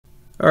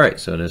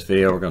Alright, so in this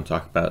video we're going to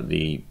talk about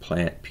the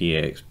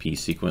PlantPAX P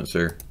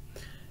sequencer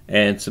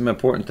and some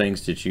important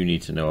things that you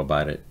need to know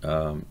about it,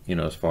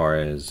 as far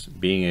as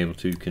being able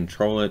to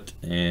control it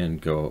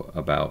and go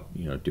about,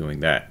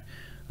 doing that.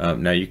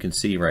 Now you can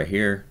see right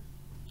here,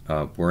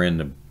 we're in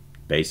the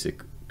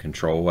basic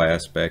control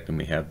aspect and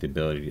we have the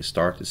ability to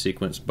start the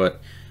sequence,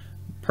 but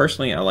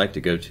personally I like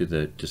to go to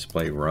the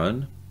display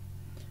run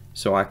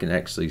so I can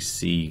actually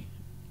see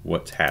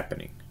what's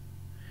happening.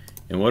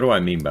 And what do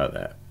I mean by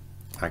that?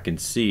 I can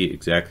see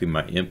exactly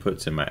my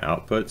inputs and my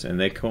outputs, and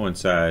they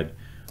coincide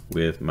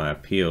with my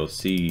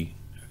PLC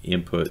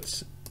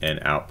inputs and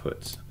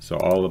outputs. So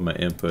all of my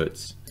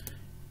inputs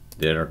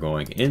that are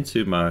going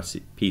into my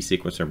P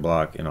sequencer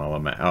block and all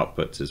of my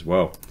outputs as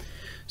well.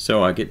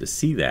 So I get to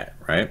see that,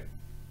 right?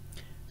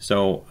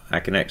 So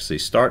I can actually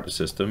start the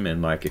system,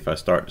 and like if I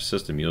start the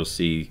system, you'll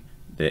see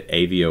that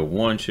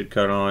AVO1 should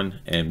cut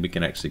on, and we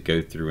can actually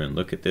go through and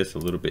look at this a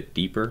little bit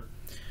deeper.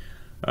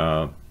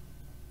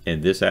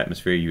 In this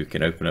atmosphere, you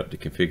can open up the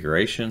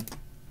configuration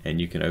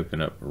and you can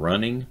open up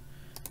running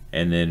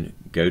and then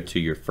go to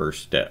your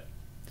first step,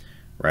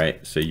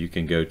 right? So you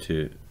can go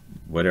to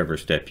whatever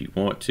step you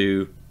want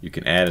to. You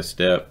can add a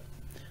step.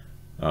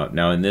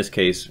 Now in this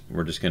case,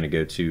 we're just going to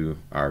go to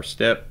our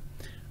step.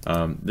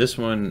 This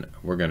one,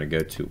 we're going to go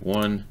to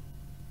 1.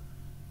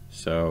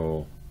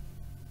 So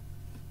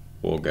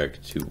we'll go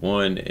to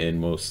 1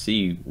 and we'll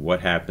see what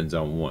happens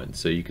on 1.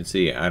 So you can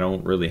see I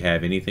don't really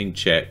have anything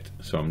checked,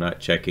 so I'm not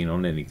checking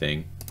on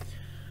anything.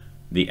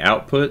 The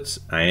outputs,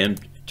 I am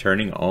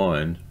turning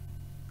on.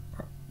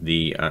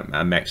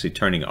 I'm actually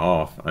turning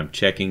off. I'm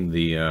checking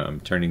the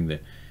I'm turning the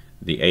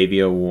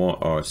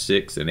AVO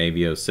 6 and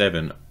AVO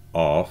 7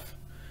 off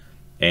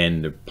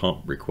and the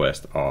pump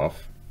request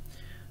off.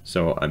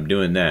 So I'm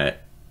doing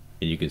that,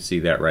 and you can see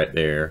that right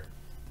there.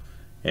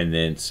 And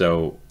then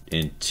so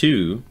in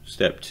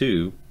step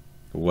 2,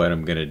 what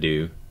I'm going to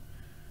do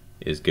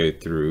is go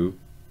through,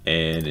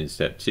 and in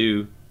step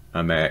 2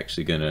 I'm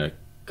actually going to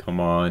come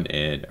on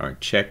and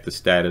check the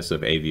status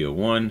of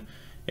AVO1,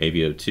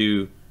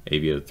 AVO2,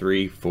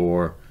 AVO3,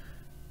 4,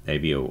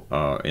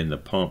 AVO in the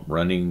pump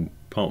running,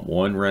 pump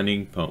 1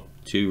 running, pump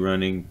 2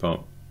 running,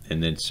 pump,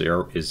 and then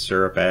is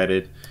syrup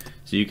added.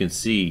 So you can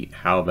see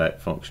how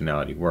that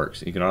functionality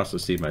works. You can also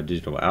see my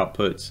digital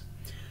outputs.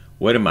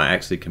 What am I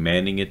actually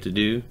commanding it to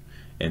do?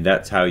 And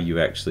that's how you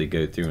actually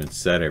go through and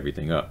set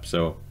everything up.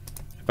 So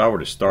if I were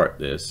to start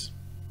this,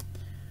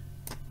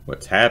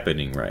 what's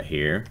happening right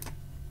here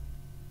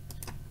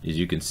is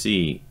you can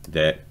see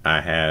that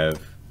I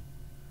have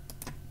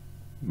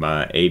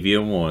my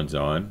AVO1's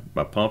on,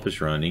 my pump is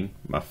running,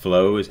 my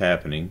flow is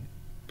happening,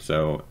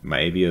 so my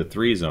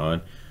AVO3 is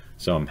on,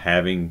 so I'm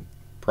having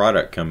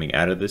product coming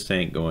out of this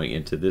tank going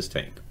into this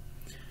tank.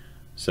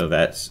 So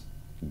that's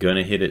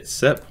gonna hit its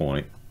set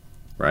point,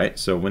 right?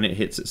 So when it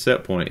hits its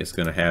set point, it's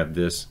going to have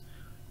this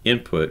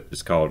input.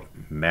 It's called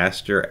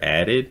master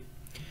added.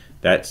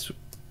 That's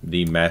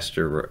the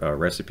master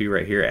recipe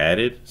right here,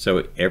 added.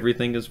 So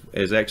everything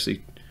is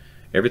actually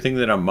everything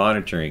that I'm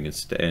monitoring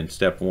in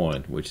step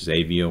 1, which is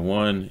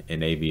AVO1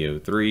 and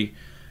AVO3,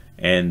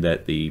 and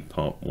that the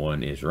pump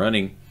 1 is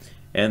running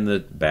and the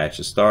batch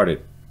is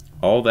started.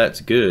 All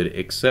that's good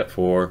except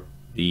for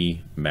the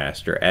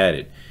master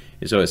added.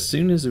 And so as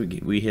soon as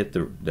we hit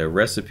the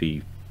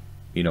recipe,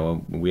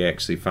 we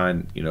actually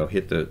find,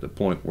 hit the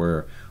point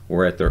where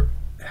we're at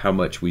how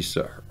much we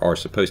are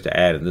supposed to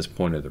add in this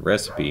point of the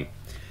recipe,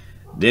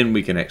 then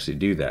we can actually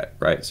do that,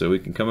 right? So we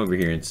can come over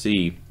here and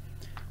see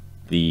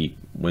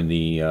when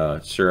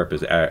the syrup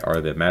is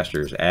or the master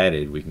is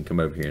added. We can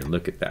come over here and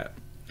look at that,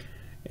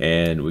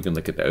 and we can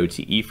look at the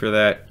OTE for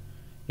that,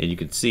 and you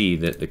can see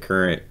that the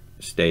current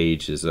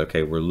stage is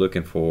okay. We're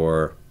looking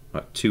for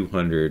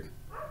 200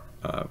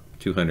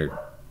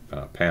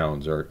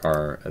 pounds,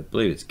 or I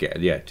believe it's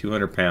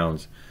 200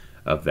 pounds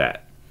of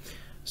that.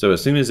 So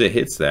as soon as it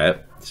hits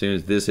that, as soon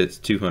as this hits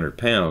 200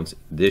 pounds,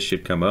 this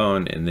should come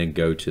on and then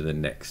go to the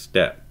next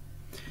step.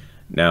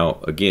 Now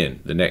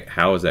again,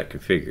 how is that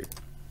configured?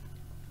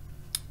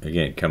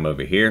 Again, come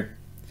over here,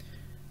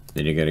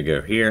 then you're going to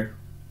go here,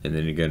 and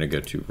then you're going to go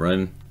to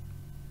run,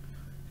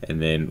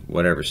 and then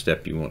whatever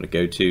step you want to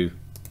go to.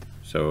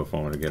 So if I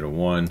want to go to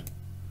 1,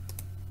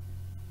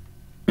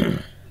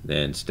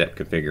 then step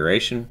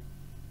configuration.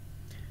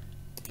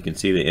 You can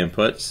see the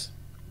inputs,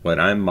 what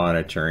I'm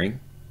monitoring,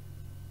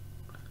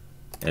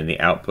 and the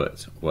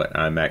outputs, what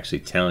I'm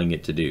actually telling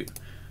it to do.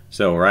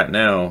 So right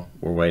now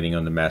we're waiting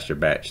on the master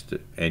batch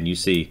and you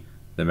see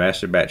the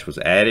master batch was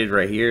added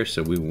right here.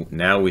 So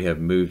now we have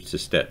moved to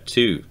step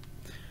 2.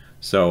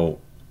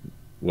 So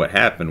what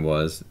happened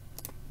was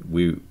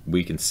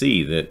we can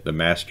see that the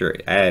master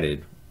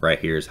added right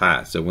here is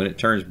high. So when it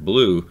turns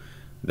blue,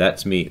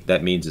 that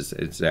means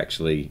it's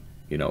actually,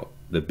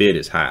 the bid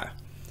is high.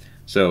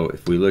 So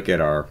if we look at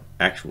our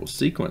actual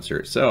sequencer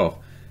itself,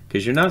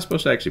 because you're not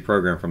supposed to actually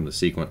program from the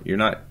sequence, you're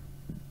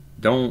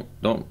going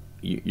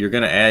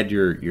to add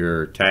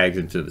your tags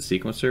into the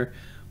sequencer,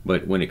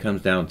 but when it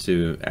comes down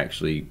to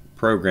actually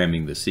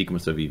programming the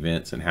sequence of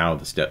events and how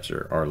the steps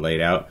are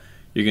laid out,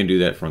 you can do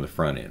that from the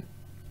front end.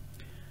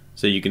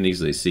 So you can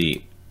easily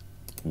see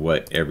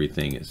what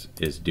everything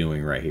is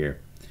doing right here.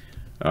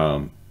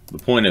 The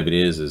point of it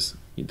is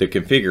the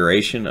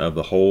configuration of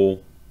the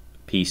whole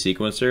P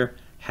sequencer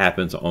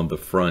happens on the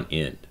front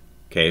end.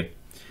 Okay,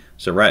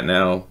 so right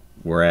now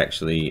we're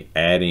actually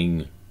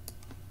adding,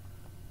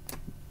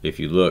 if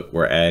you look,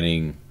 we're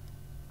adding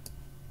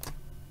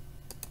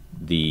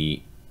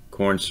the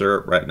corn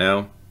syrup right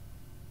now,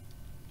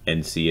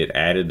 and see it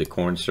added the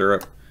corn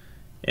syrup,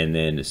 and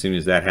then as soon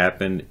as that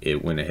happened,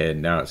 it went ahead,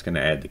 now it's going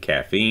to add the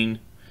caffeine.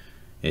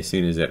 As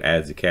soon as it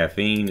adds the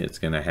caffeine, it's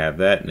going to have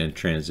that and then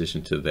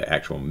transition to the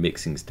actual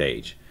mixing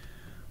stage.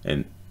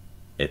 And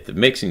at the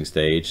mixing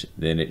stage,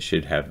 then it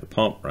should have the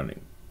pump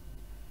running.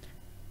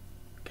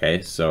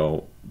 Okay,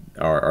 so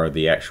or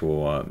the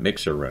actual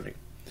mixer running.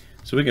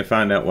 So we can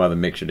find out why the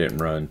mixer didn't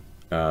run,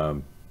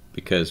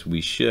 because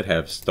we should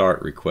have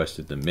start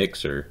requested the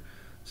mixer.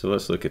 So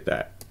let's look at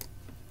that.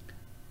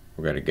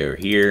 We're going to go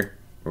here,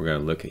 we're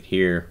going to look at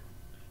here,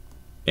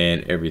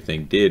 and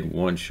everything did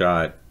one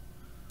shot.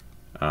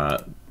 I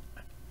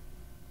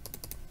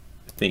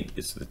think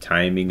it's the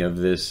timing of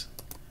this.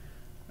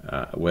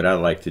 What I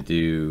like to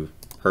do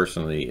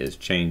personally is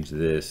change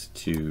this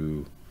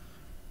to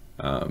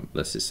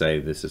let's just say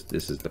this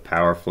is the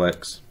power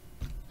flex,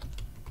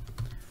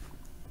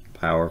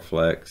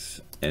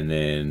 and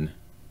then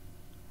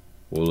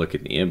we'll look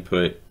at the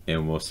input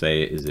and we'll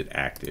say, is it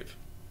active?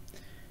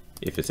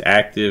 If it's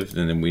active,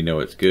 then we know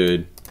it's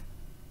good,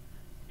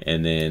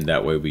 and then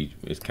that way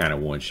it kind of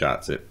one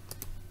shots it.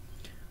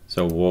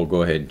 So we'll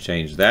go ahead and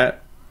change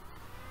that.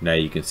 Now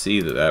you can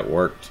see that that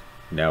worked.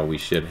 Now we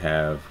should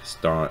have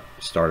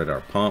started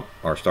our pump,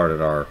 or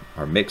started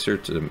our mixer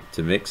to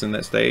mix in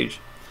that stage.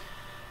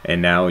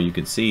 And now you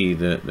can see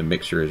the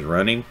mixer is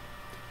running.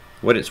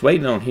 What it's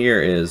waiting on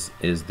here is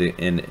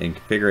in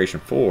configuration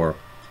 4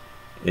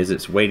 is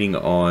it's waiting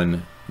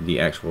on the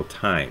actual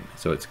time.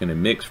 So it's going to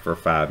mix for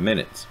 5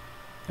 minutes.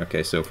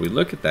 Okay, so if we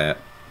look at that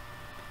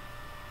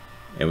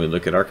and we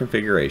look at our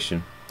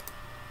configuration,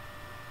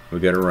 we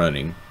go to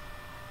running,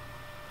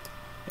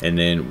 and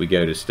then we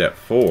go to step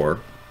 4,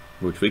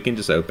 which we can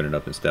just open it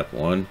up in step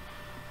 1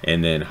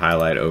 and then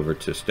highlight over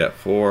to step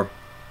 4.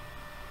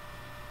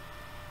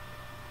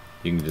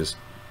 You can just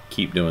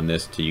keep doing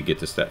this till you get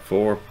to step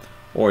 4,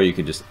 or you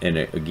can just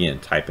again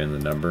type in the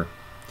number.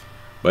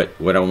 But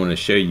what I want to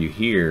show you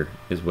here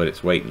is what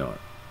it's waiting on.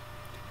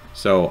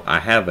 So I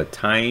have a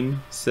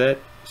time set.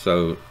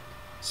 So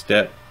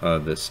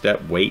the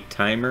step wait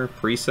timer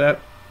preset,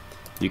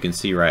 you can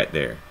see right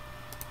there,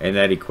 and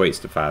that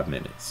equates to 5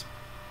 minutes.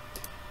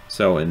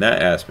 So in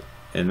that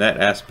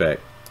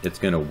aspect, it's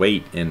going to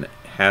wait and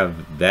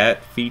have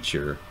that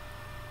feature.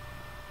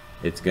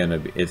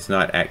 It's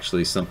not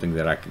actually something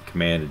that I could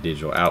command a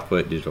digital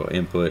output, digital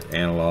input,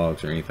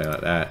 analogs, or anything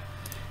like that.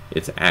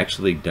 It's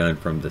actually done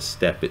from the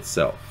step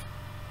itself.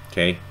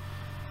 Okay,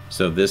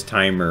 so this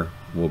timer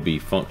will be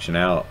the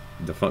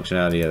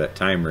functionality of that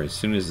timer, as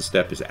soon as the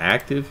step is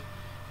active,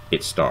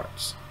 it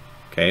starts.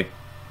 Okay,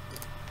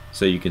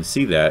 so you can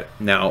see that.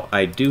 Now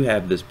I do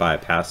have this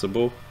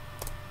bypassable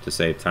to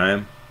save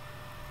time,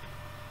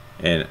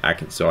 and I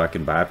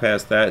can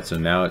bypass that. So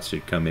now it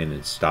should come in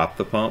and stop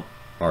the pump,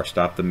 or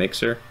stop the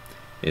mixer.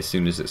 As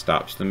soon as it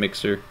stops the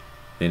mixer,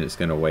 then it's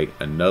going to wait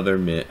another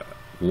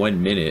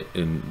 1 minute,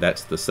 and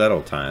that's the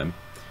settle time.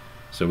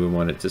 So we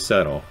want it to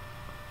settle.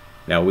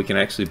 Now we can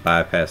actually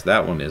bypass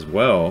that one as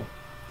well.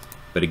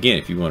 But again,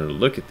 if you wanted to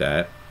look at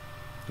that,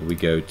 we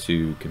go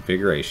to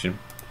configuration,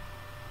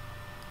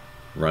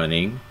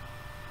 running,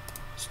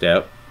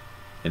 step,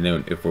 and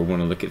then if we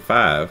want to look at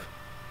 5,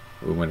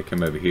 we want to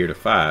come over here to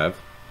 5.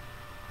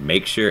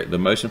 Make sure, the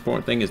most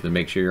important thing is to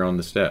make sure you're on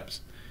the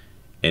steps.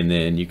 And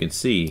then you can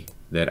see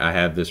that I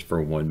have this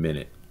for 1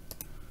 minute.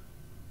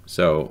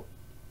 So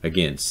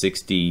again,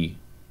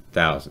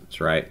 60,000,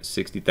 right?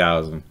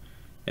 60,000,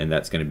 and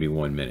that's going to be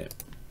 1 minute.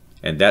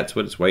 And that's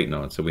what it's waiting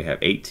on. So we have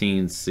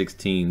 18,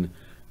 16,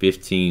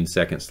 15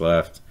 seconds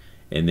left.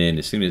 And then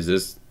as soon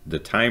as the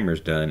timer's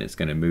done, it's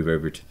going to move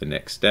over to the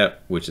next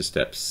step, which is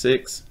step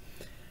 6.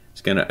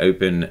 It's going to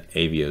open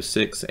AVO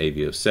 6,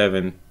 AVO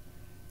 7,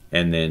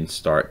 and then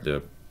start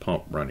the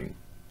pump running.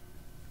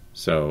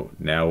 So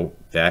now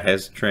that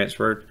has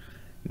transferred.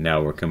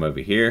 Now we'll come over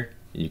here.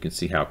 You can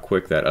see how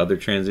quick that other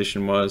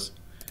transition was.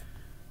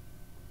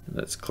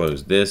 Let's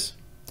close this.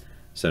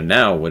 So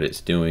now what it's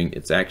doing,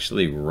 it's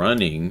actually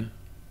running,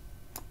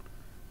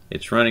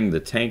 it's running the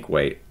tank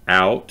weight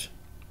out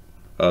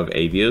of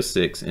AVO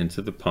 6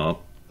 into the pump,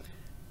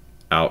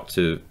 out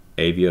to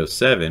AVO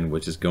 7,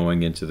 which is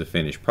going into the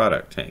finished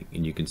product tank.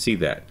 And you can see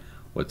that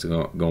what's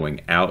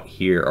going out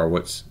here, or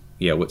what's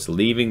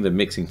leaving the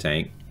mixing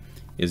tank,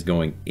 is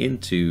going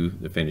into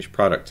the finished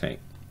product tank.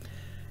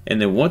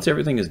 And then once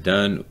everything is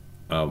done,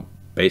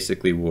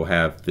 basically we'll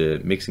have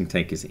the mixing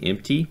tank is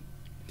empty.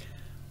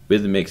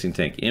 With the mixing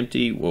tank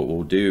empty, what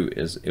we'll do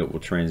is it will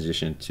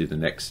transition to the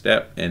next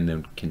step, and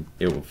then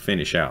it will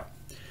finish out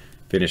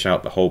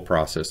the whole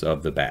process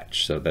of the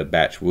batch. So the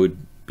batch would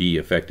be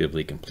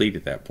effectively complete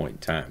at that point in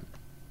time.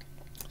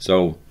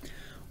 So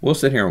we'll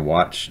sit here and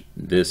watch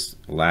this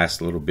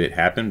last little bit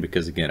happen,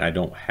 because again, I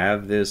don't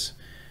have this.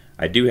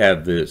 I do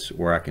have this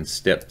where I can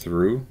step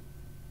through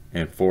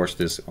and force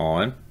this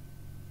on.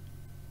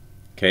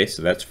 Okay,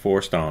 so that's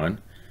forced on.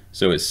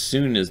 So as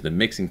soon as the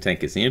mixing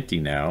tank is empty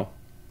now,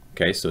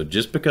 okay, so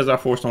just because I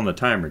forced on the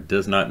timer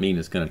does not mean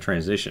it's going to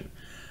transition.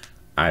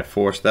 I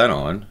forced that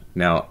on.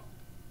 Now,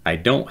 I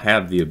don't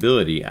have the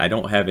ability, I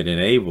don't have it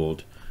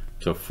enabled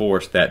to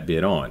force that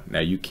bit on.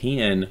 Now, you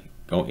can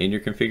go in your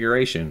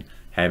configuration,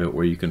 have it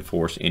where you can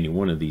force any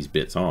one of these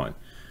bits on.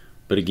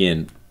 But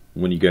again,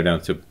 when you go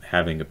down to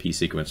having a P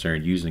sequencer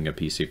and using a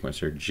P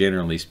sequencer,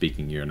 generally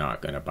speaking, you're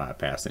not going to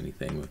bypass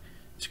anything.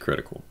 It's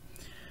critical.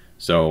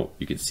 So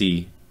you can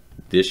see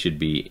this should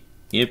be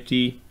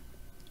empty.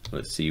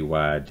 Let's see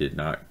why it did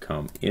not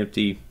come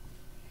empty.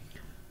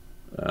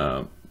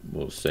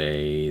 We'll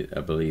say,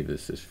 I believe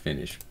this is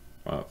finished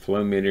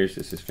flow meters.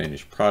 This is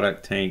finished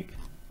product tank.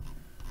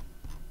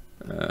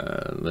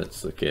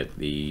 Let's look at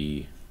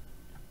the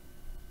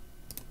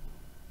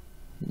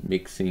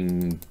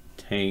mixing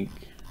tank.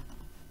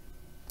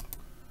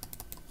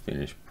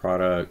 Finished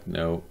product,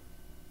 no.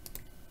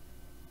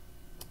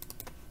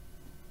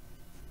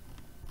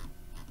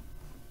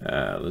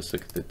 Let's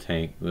look at the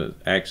tank.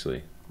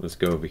 Actually, let's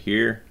go over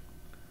here.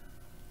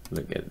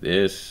 Look at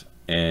this,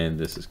 and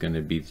this is going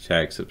to be the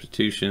tag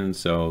substitution.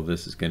 So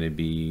this is going to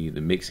be the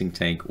mixing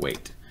tank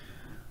weight.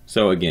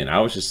 So again, I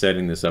was just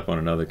setting this up on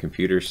another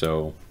computer.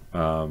 So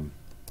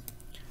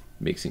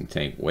mixing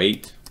tank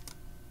weight.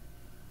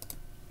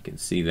 You can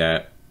see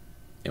that,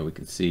 and we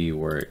can see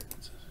where it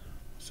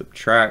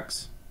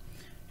subtracts,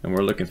 and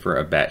we're looking for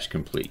a batch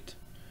complete.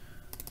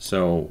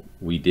 So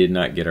we did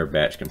not get our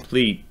batch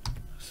complete.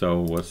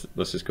 So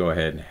let's just go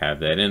ahead and have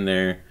that in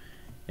there,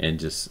 and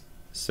just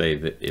say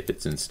that if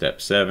it's in step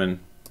 7,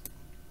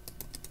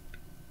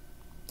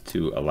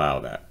 to allow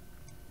that,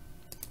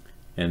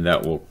 and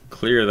that will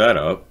clear that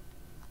up.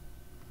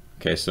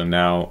 Okay, so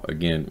now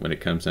again, when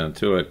it comes down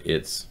to it,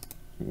 it's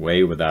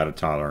way without a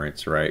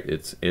tolerance, right?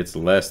 It's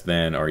less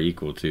than or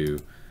equal to.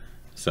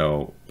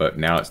 So, but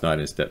now it's not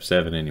in step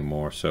 7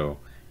 anymore, so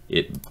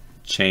it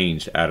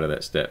changed out of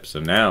that step. So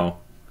now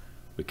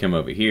we come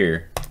over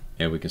here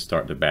and we can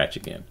start the batch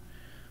again.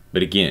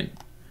 But again,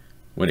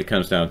 when it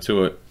comes down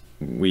to it,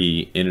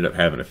 we ended up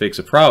having to fix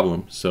a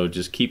problem. So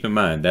just keep in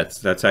mind,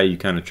 that's how you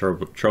kind of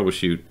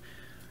troubleshoot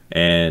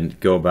and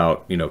go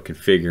about, you know,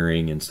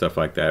 configuring and stuff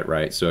like that,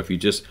 right? So if you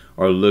just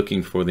are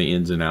looking for the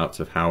ins and outs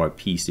of how a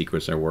P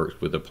sequencer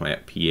works with a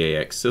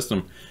PlantPAX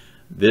system,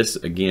 this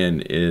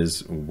again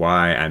is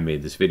why I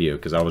made this video,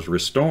 because I was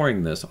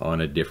restoring this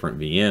on a different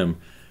VM.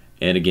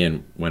 And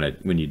again,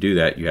 when you do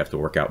that, you have to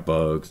work out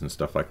bugs and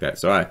stuff like that.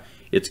 So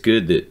it's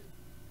good that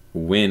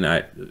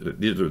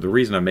the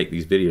reason I make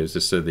these videos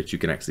is so that you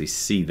can actually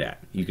see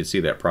that. You can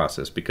see that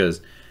process, because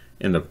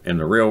in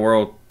the real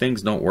world,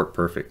 things don't work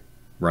perfect,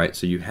 right?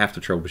 So you have to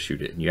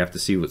troubleshoot it, and you have to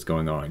see what's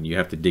going on. You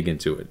have to dig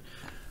into it.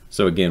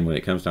 So again, when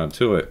it comes down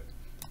to it,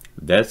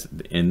 that's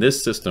in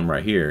this system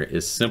right here,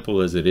 as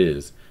simple as it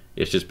is,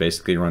 it's just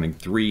basically running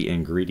 3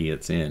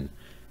 ingredients in,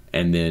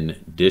 and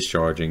then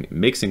discharging,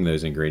 mixing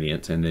those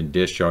ingredients, and then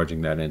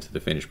discharging that into the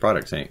finished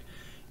product tank.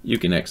 You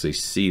can actually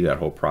see that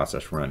whole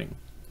process running.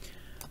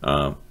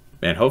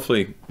 And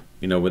hopefully,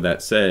 you know, with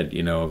that said,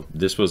 you know,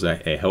 this was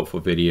a helpful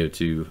video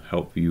to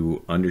help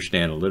you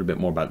understand a little bit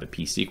more about the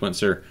P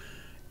sequencer,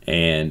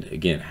 and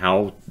again,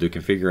 how the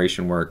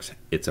configuration works.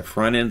 It's a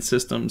front end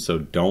system, so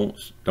don't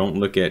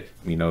look at,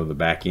 you know, the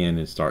back end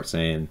and start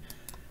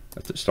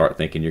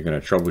thinking you're going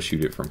to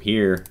troubleshoot it from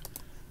here,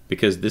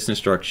 because this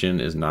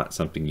instruction is not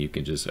something you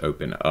can just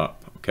open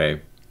up.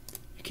 Okay,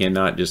 you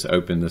cannot just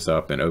open this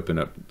up and open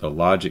up the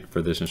logic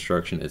for this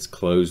instruction. It's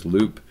closed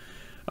loop.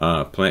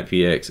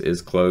 PlantPAX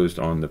is closed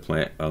on the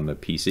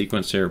P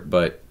sequencer,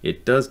 but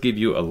it does give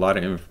you a lot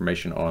of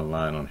information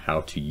online on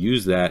how to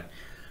use that.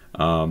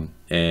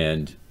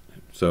 And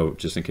so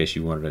just in case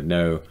you wanted to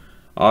know,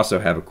 I also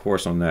have a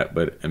course on that.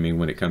 But I mean,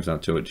 when it comes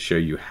down to it, to show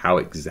you how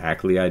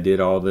exactly I did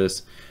all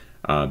this,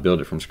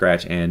 build it from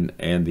scratch, and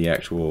the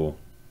actual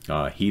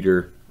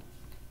heater.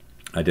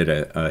 I did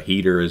a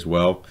heater as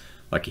well,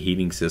 like a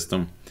heating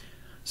system.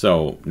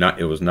 So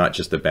it was not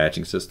just a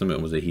batching system,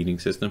 it was a heating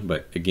system.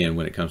 But again,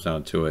 when it comes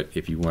down to it,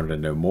 if you wanted to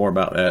know more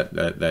about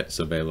that's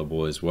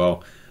available as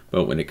well.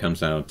 But when it comes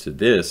down to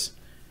this,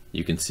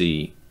 you can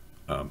see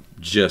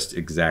just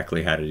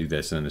exactly how to do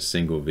this in a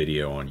single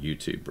video on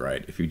YouTube,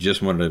 right? If you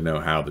just wanted to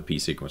know how the P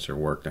sequencer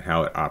worked and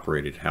how it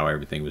operated, how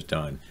everything was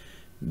done,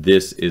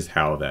 this is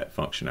how that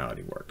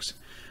functionality works.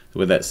 So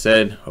with that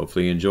said,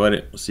 hopefully you enjoyed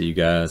it. We'll see you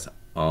guys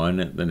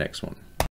on the next one.